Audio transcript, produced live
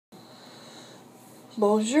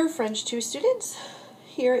Bonjour French 2 students.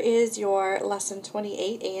 Here is your lesson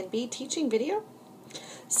 28 A and B teaching video.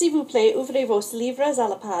 S'il vous plaît, ouvrez vos livres à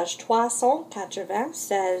la page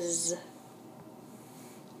 396.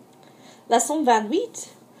 Leçon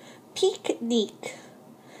 28. Pique-nique.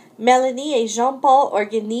 Mélanie et Jean-Paul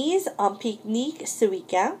organisent un pique-nique ce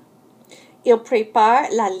week-end. Ils préparent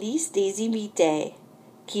la liste des invités.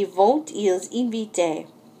 Qui vont-ils inviter?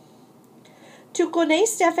 Tu connais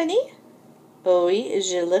Stéphanie? Oui,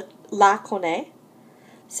 la connais.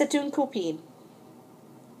 C'est une copine.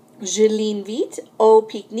 Je l'invite au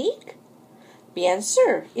pique-nique? Bien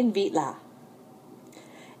sûr, invite-la.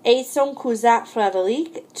 Et son cousin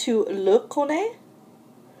Frédéric, tu le connais?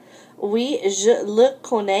 Oui, je le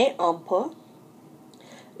connais un peu.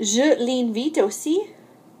 Je l'invite aussi?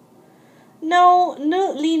 Non,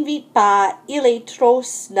 ne l'invite pas, il est trop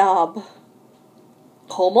snob.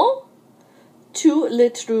 Comment? Tu le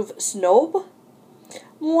trouves snob?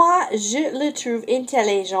 Moi, je le trouve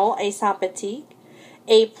intelligent et sympathique.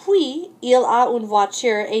 Et puis, il a une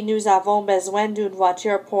voiture et nous avons besoin d'une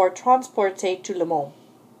voiture pour transporter tout le monde.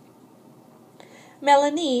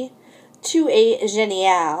 Mélanie, tu es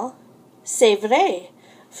géniale. C'est vrai,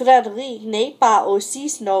 Frédéric n'est pas aussi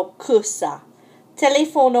snob que ça.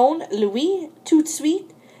 Téléphonons-lui tout de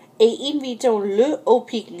suite et invitons-le au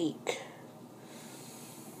pique-nique.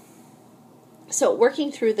 So,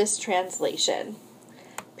 working through this translation.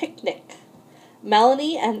 Picnic.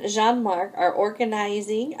 Melanie and Jean-Marc are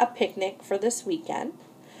organizing a picnic for this weekend.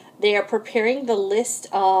 They are preparing the list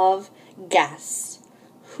of guests.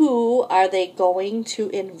 Who are they going to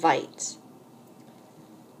invite?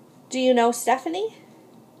 Do you know Stephanie?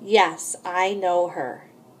 Yes, I know her.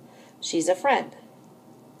 She's a friend.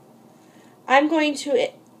 Am I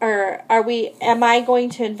going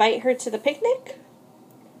to invite her to the picnic?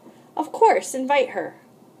 Of course, invite her.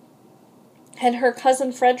 And her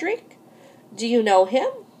cousin Frederick? Do you know him?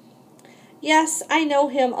 Yes, I know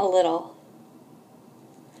him a little.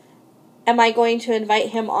 Am I going to invite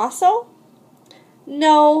him also?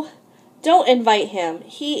 No, don't invite him.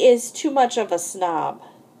 He is too much of a snob.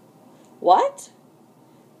 What?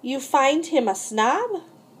 You find him a snob?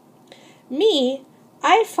 Me,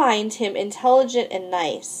 I find him intelligent and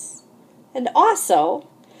nice. And also,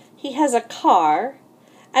 he has a car,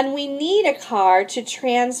 and we need a car to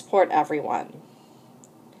transport everyone.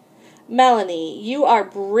 Melanie, you are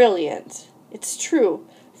brilliant. It's true.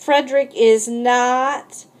 Frederick is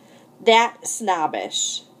not that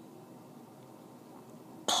snobbish.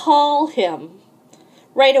 Call him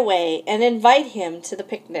right away and invite him to the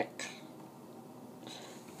picnic.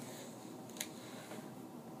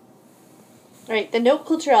 Alright, the note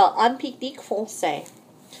culturelle en pique-nique français.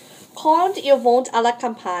 Quand ils vont à la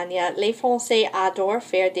campagne, les Français adorent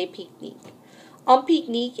faire des pique-niques. Un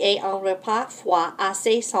pique-nique est un repas froid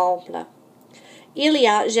assez simple. Il y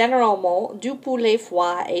a généralement du poulet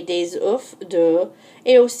froid et des œufs durs,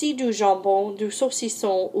 et aussi du jambon, du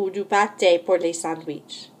saucisson ou du pâté pour les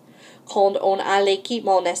sandwichs. Quand on a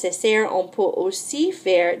l'équipement nécessaire, on peut aussi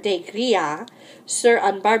faire des grillades sur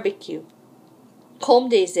un barbecue. Comme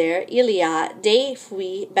dessert, il y a des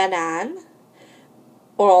fruits, bananes,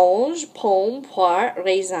 oranges, pommes, poires,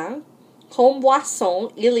 raisins. Comme boisson,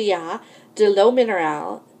 il y a de l'eau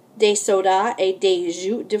minérale, des sodas et des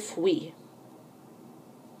jus de fruits.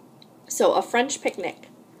 So, a French picnic.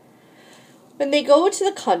 When they go to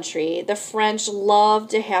the country, the French love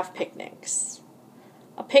to have picnics.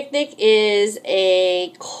 A picnic is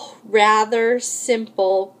a rather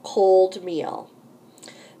simple cold meal.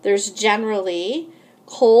 There's generally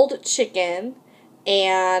cold chicken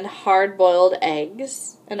and hard-boiled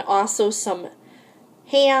eggs, and also some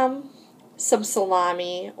ham, some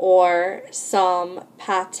salami, or some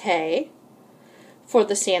pâté for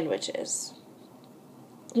the sandwiches.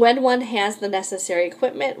 When one has the necessary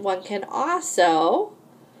equipment, one can also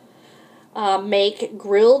make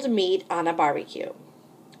grilled meat on a barbecue.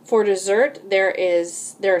 For dessert,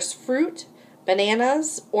 there's fruit,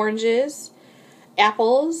 bananas, oranges,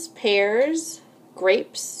 apples, pears,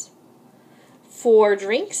 grapes. For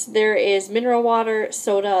drinks, there is mineral water,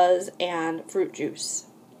 sodas, and fruit juice.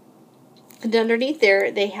 And underneath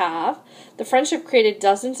there, the French have created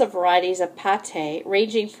dozens of varieties of pâté,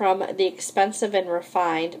 ranging from the expensive and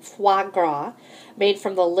refined foie gras, made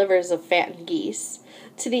from the livers of fattened geese,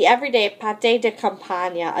 to the everyday pâté de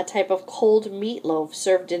campagne, a type of cold meatloaf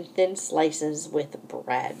served in thin slices with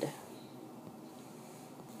bread.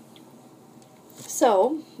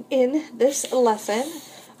 So, in this lesson,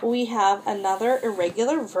 we have another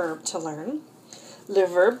irregular verb to learn, le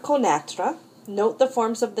verbe connaître. Note the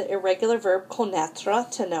forms of the irregular verb connaître,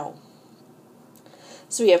 to know.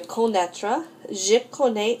 So we have connaître. Je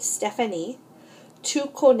connais Stéphanie. Tu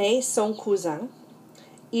connais son cousin.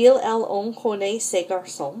 Elle, on connaît ses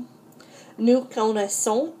garçons. Nous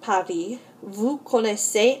connaissons Paris. Vous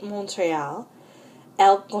connaissez Montréal.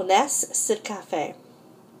 Elles connaissent ce café.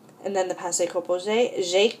 And then the passé composé.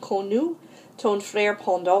 J'ai connu ton frère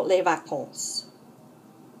pendant les vacances.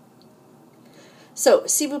 So,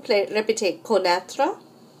 s'il vous plaît, répétez connaître.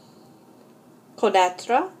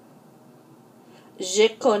 Connaître. Je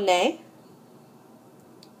connais.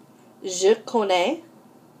 Je connais.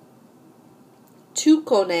 Tu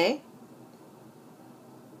connais.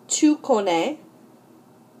 Tu connais.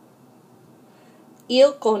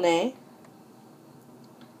 Il connaît.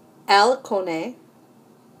 Elle connaît.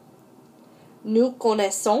 Nous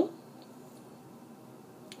connaissons.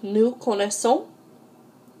 Nous connaissons.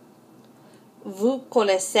 Vous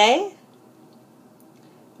connaissez.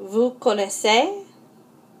 Vous connaissez.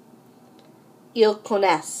 Ils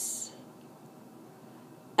connaissent.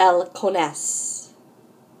 Elles connaissent.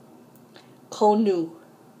 Connu.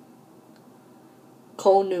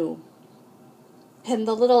 Connu. And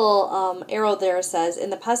the little arrow there says,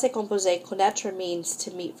 in the passé composé, connaître means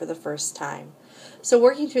to meet for the first time. So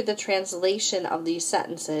working through the translation of these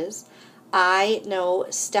sentences, I know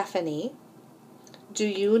Stephanie. Do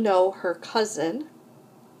you know her cousin?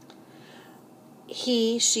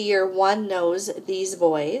 He, she, or one knows these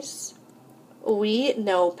boys. We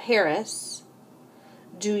know Paris.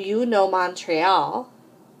 Do you know Montreal?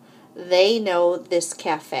 They know this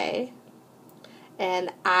cafe.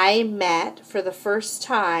 And I met for the first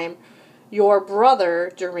time your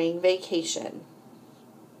brother during vacation.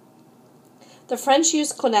 The French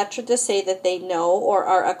use connaître to say that they know or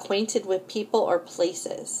are acquainted with people or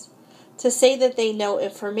places. To say that they know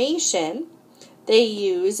information, they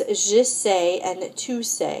use je sais and tu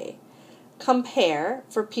sais. Compare,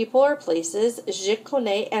 for people or places, je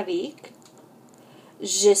connais Eric.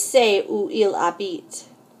 Je sais où il habite.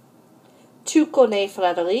 Tu connais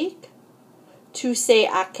Frédéric. Tu sais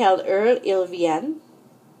à quelle heure ils viennent.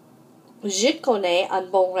 Je connais un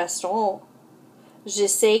bon restaurant. Je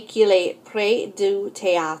sais qu'il est près du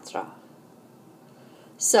théâtre.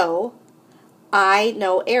 So, I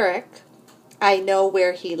know Eric. I know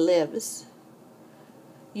where he lives.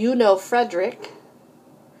 You know Frederick.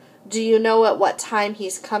 Do you know at what time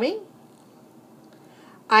he's coming?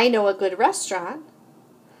 I know a good restaurant.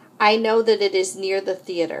 I know that it is near the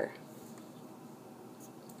theater.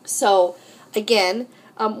 So, again,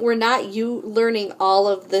 we're not learning all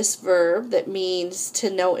of this verb that means to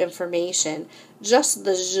know information, just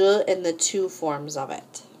the je and the tu forms of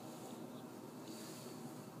it.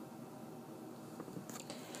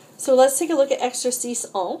 So let's take a look at exercice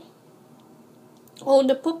 1. On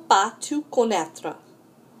ne peut pas tout connaître.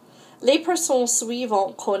 Les personnes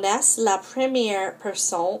suivantes connaissent la première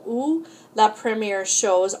personne ou la première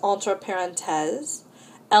chose entre parenthèses.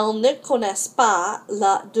 Elles ne connaissent pas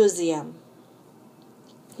la deuxième.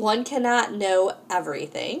 One cannot know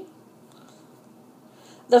everything.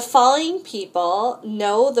 The following people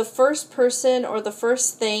know the first person or the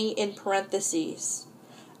first thing in parentheses.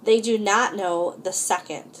 They do not know the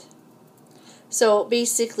second. So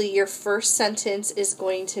basically your first sentence is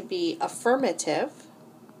going to be affirmative.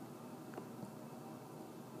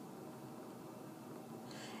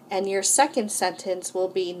 And your second sentence will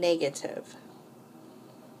be negative.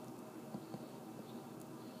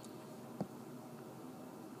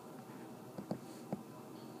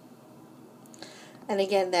 And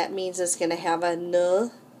again, that means it's going to have a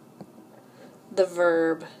ne, the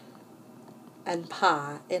verb, and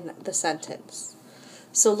pas in the sentence.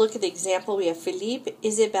 So look at the example. We have Philippe,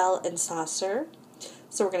 Isabelle, and sa sœur.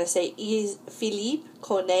 So we're going to say Philippe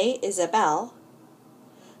connaît Isabelle.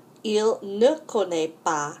 Il ne connaît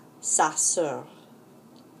pas sa sœur.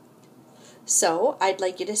 So I'd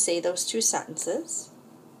like you to say those two sentences.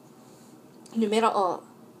 Numéro 1.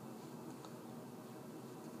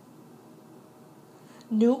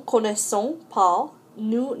 Nous connaissons Paul.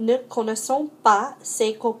 Nous ne connaissons pas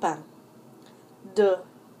ses copains. 2.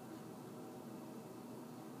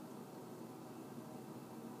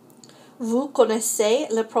 Vous connaissez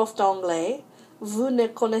le prof d'anglais. Vous ne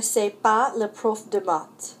connaissez pas le prof de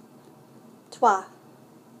maths. 3.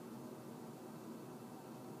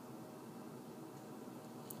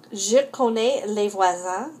 Je connais les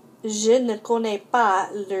voisins. Je ne connais pas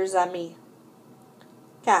leurs amis.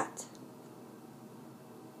 4.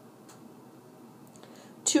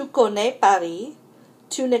 Tu connais Paris.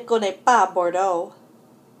 Tu ne connais pas Bordeaux.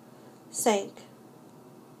 5.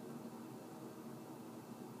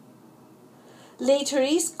 Les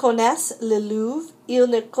touristes connaissent le Louvre. Ils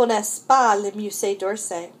ne connaissent pas le musée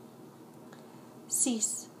d'Orsay.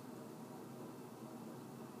 6.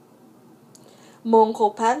 Mon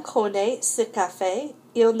copain connaît ce café,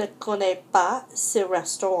 il ne connaît pas ce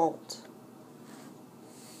restaurant.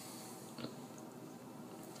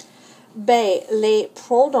 B. Les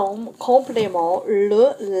pronoms complément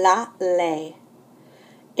le, la, les.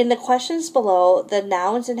 In the questions below, the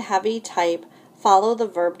nouns in heavy type follow the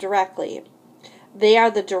verb directly. They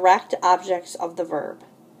are the direct objects of the verb.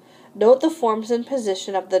 Note the forms and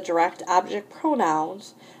position of the direct object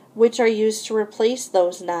pronouns, which are used to replace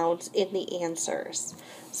those nouns in the answers.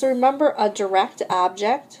 So remember, a direct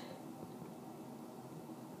object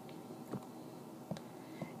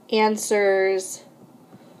answers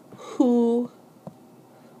who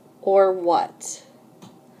or what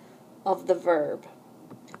of the verb.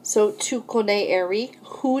 So, tu connais Eric?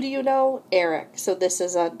 Who do you know? Eric. So this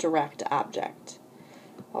is a direct object.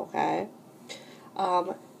 Okay.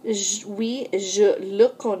 Oui, je le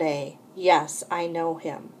connais. Yes, I know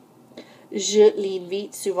him. Je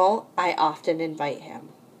l'invite souvent. I often invite him.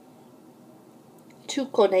 Tu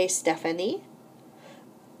connais Stephanie?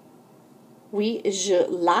 Oui, je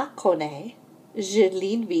la connais. Je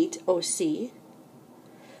l'invite aussi.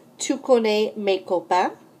 Tu connais mes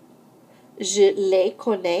copains? Je les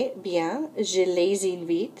connais bien. Je les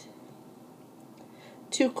invite.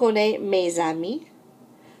 Tu connais mes amis?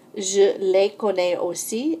 Je les connais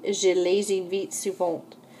aussi. Je les invite souvent.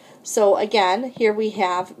 So again, here we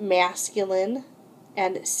have masculine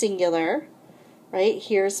and singular, right?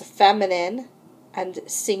 Here's feminine and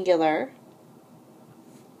singular.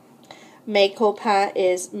 Mes copains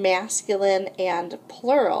is masculine and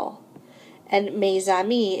plural. And mes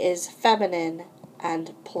amis is feminine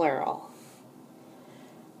and plural.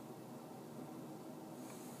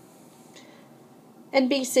 And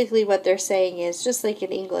basically what they're saying is, just like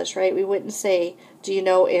in English, right? We wouldn't say, do you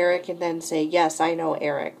know Eric? And then say, yes, I know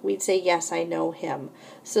Eric. We'd say, yes, I know him.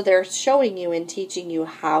 So they're showing you and teaching you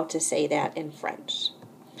how to say that in French.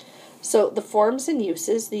 So the forms and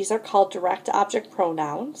uses, these are called direct object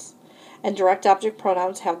pronouns. And direct object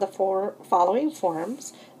pronouns have the following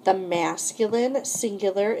forms. The masculine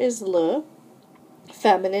singular is le.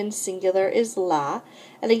 Feminine singular is la.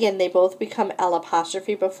 And again, they both become L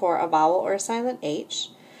apostrophe before a vowel or a silent H.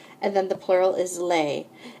 And then the plural is les.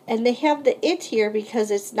 And they have the it here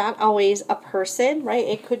because it's not always a person, right?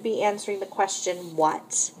 It could be answering the question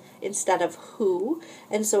what instead of who.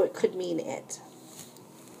 And so it could mean it.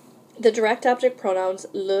 The direct object pronouns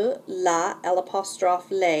le, la, L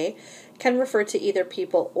apostrophe les can refer to either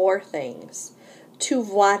people or things. Tu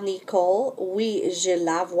vois Nicole? Oui, je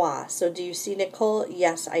la vois. So do you see Nicole?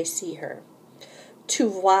 Yes, I see her. Tu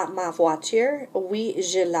vois ma voiture? Oui,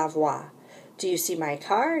 je la vois. Do you see my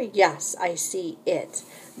car? Yes, I see it.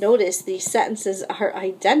 Notice these sentences are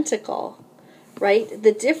identical, right?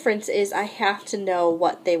 The difference is I have to know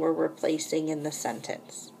what they were replacing in the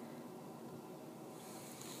sentence.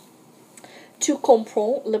 Tu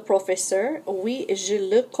comprends le professeur? Oui, je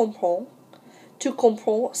le comprends. Tu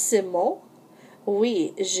comprends ce mot?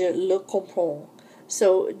 Oui, je le comprends.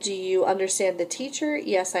 So, do you understand the teacher?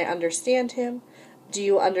 Yes, I understand him. Do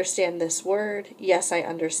you understand this word? Yes, I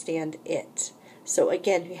understand it. So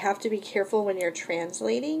again, you have to be careful when you're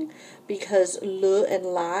translating because le and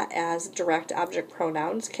la as direct object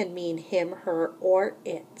pronouns can mean him, her, or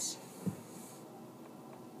it.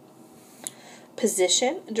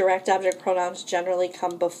 Position. Direct object pronouns generally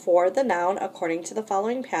come before the noun according to the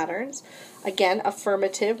following patterns. Again,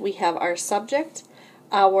 affirmative, we have our subject,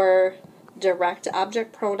 our direct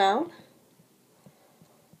object pronoun,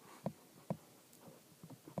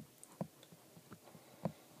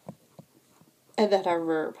 and then our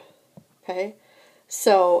verb. Okay?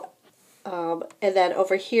 So, and then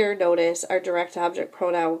over here, notice our direct object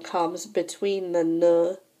pronoun comes between the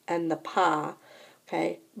ne and the pas,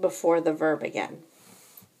 okay, before the verb again.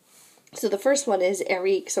 So the first one is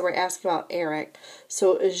Eric, so we're asking about Eric.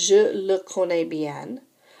 So, je le connais bien.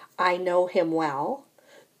 I know him well.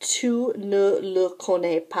 Tu ne le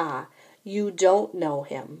connais pas. You don't know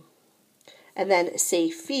him. And then ces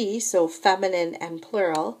filles, so feminine and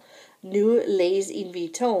plural. Nous les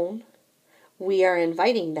invitons. We are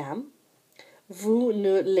inviting them. Vous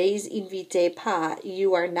ne les invitez pas.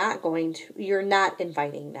 You're not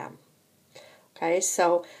inviting them. Okay,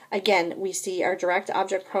 so again, we see our direct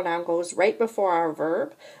object pronoun goes right before our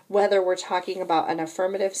verb, whether we're talking about an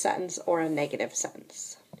affirmative sentence or a negative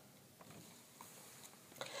sentence.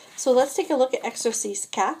 So let's take a look at exercice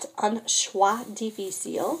 4, un choix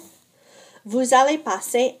difficile. Vous allez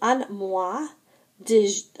passer le mois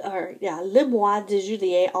de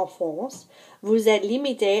juillet en France. Vous êtes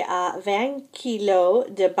limité à 20 kilos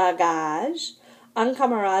de bagages. Un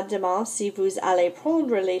camarade demande si vous allez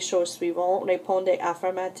prendre les choses suivantes. Répondez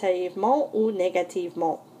affirmativement ou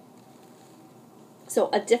négativement. So,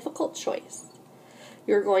 a difficult choice.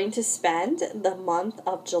 You're going to spend the month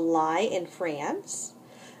of July in France.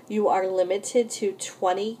 You are limited to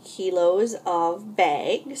 20 kilos of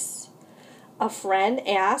bags. A friend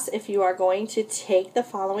asks if you are going to take the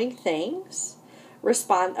following things.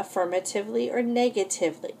 Respond affirmatively or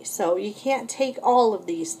negatively. So you can't take all of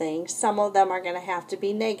these things. Some of them are going to have to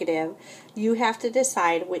be negative. You have to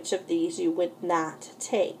decide which of these you would not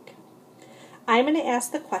take. I'm going to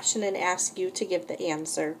ask the question and ask you to give the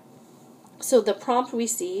answer. So the prompt we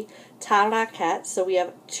see, ta raquette. So we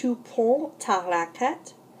have tu prends ta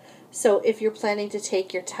raquette. So if you're planning to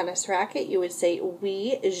take your tennis racket, you would say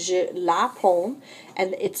oui, je la prends.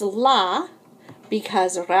 And it's la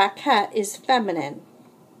because raquette is feminine.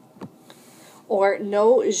 Or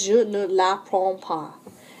no, je ne la prends pas.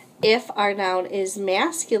 If our noun is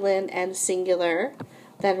masculine and singular,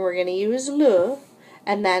 then we're going to use le.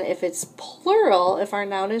 And then if it's plural, if our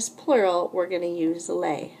noun is plural, we're going to use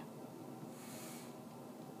les.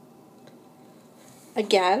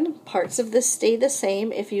 Again, parts of this stay the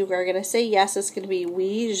same. If you are going to say yes, it's going to be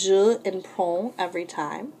oui, je, and prends every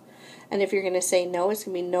time. And if you're going to say no, it's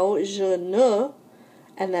going to be no, je ne,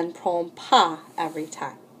 and then prends pas every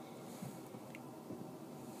time.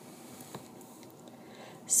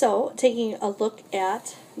 So, taking a look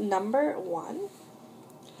at number 1.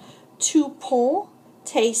 Tu prends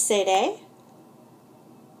tes CD.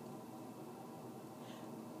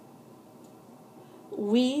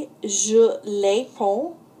 Oui, je les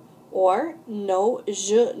prends. Or no,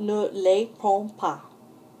 je ne les prends pas.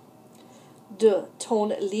 2. Ton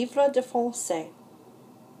livre de français.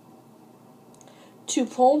 Tu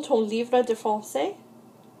prends ton livre de français?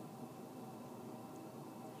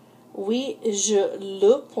 Oui, je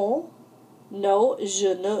le prends. No, je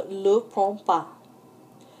ne le prends pas.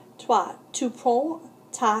 3. Tu prends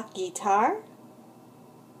ta guitare?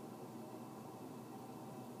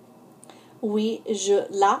 Oui, je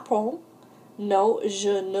la prends. No,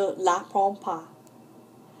 je ne la prends pas.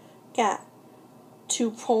 4. Tu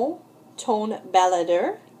prends ton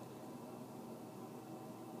baladeur?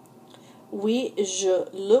 Oui, je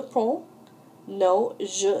le prends. No,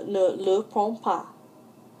 je ne le prends pas.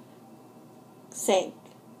 5.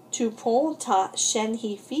 Tu prends ta chaîne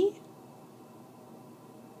hi-fi?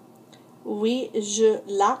 Oui, je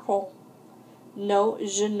la prends. No,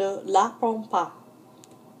 je ne la prends pas.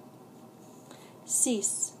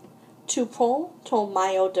 6. Tu prends ton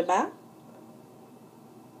maillot de bain?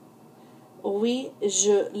 Oui,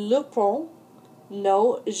 je le prends.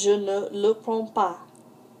 No, je ne le prends pas.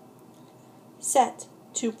 7.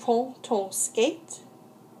 Tu prends ton skate?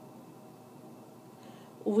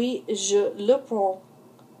 Oui, je le prends.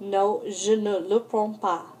 No, je ne le prends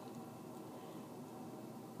pas.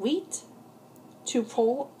 8. Tu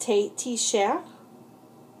prends tes t-shirts?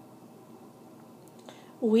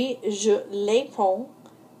 Oui, je les prends.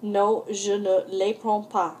 No, je ne les prends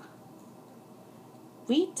pas.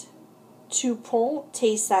 8. Tu prends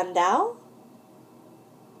tes sandales?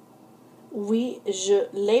 Oui, je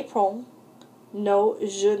les prends. No,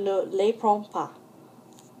 je ne les prends pas.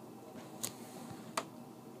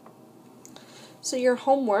 So your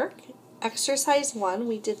homework, exercise 1,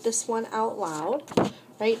 we did this one out loud,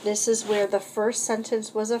 right? This is where the first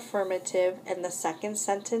sentence was affirmative and the second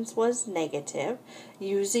sentence was negative,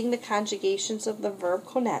 using the conjugations of the verb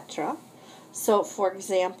connaître. So, for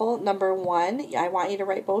example, number 1, I want you to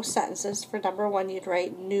write both sentences. For number 1, you'd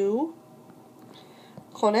write nous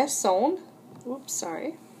connaissons,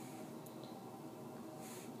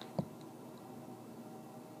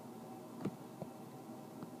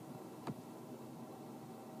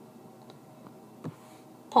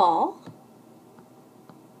 Paul,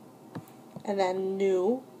 and then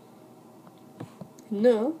nous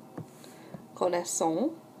ne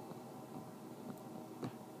connaissons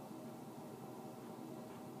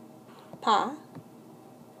pas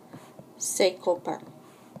ses copains.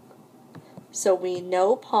 So we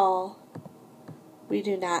know Paul, we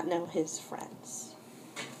do not know his friends.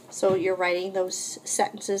 So you're writing those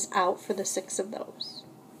sentences out for the 6 of those.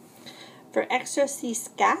 For exercise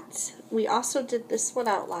 4, we also did this one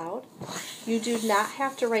out loud. You do not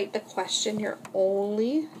have to write the question. You're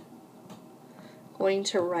only going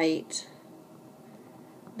to write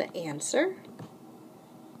the answer.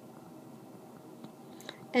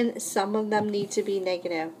 And some of them need to be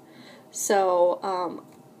negative. So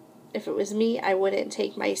if it was me, I wouldn't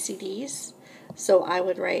take my CDs. So I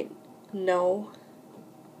would write no,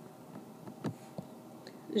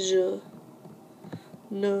 je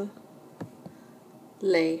ne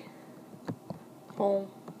les Prends.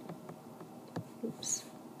 Oops.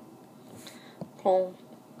 Prends.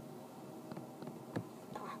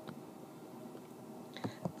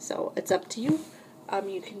 So it's up to you.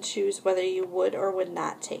 You can choose whether you would or would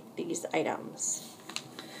not take these items.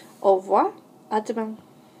 Au revoir. À demain.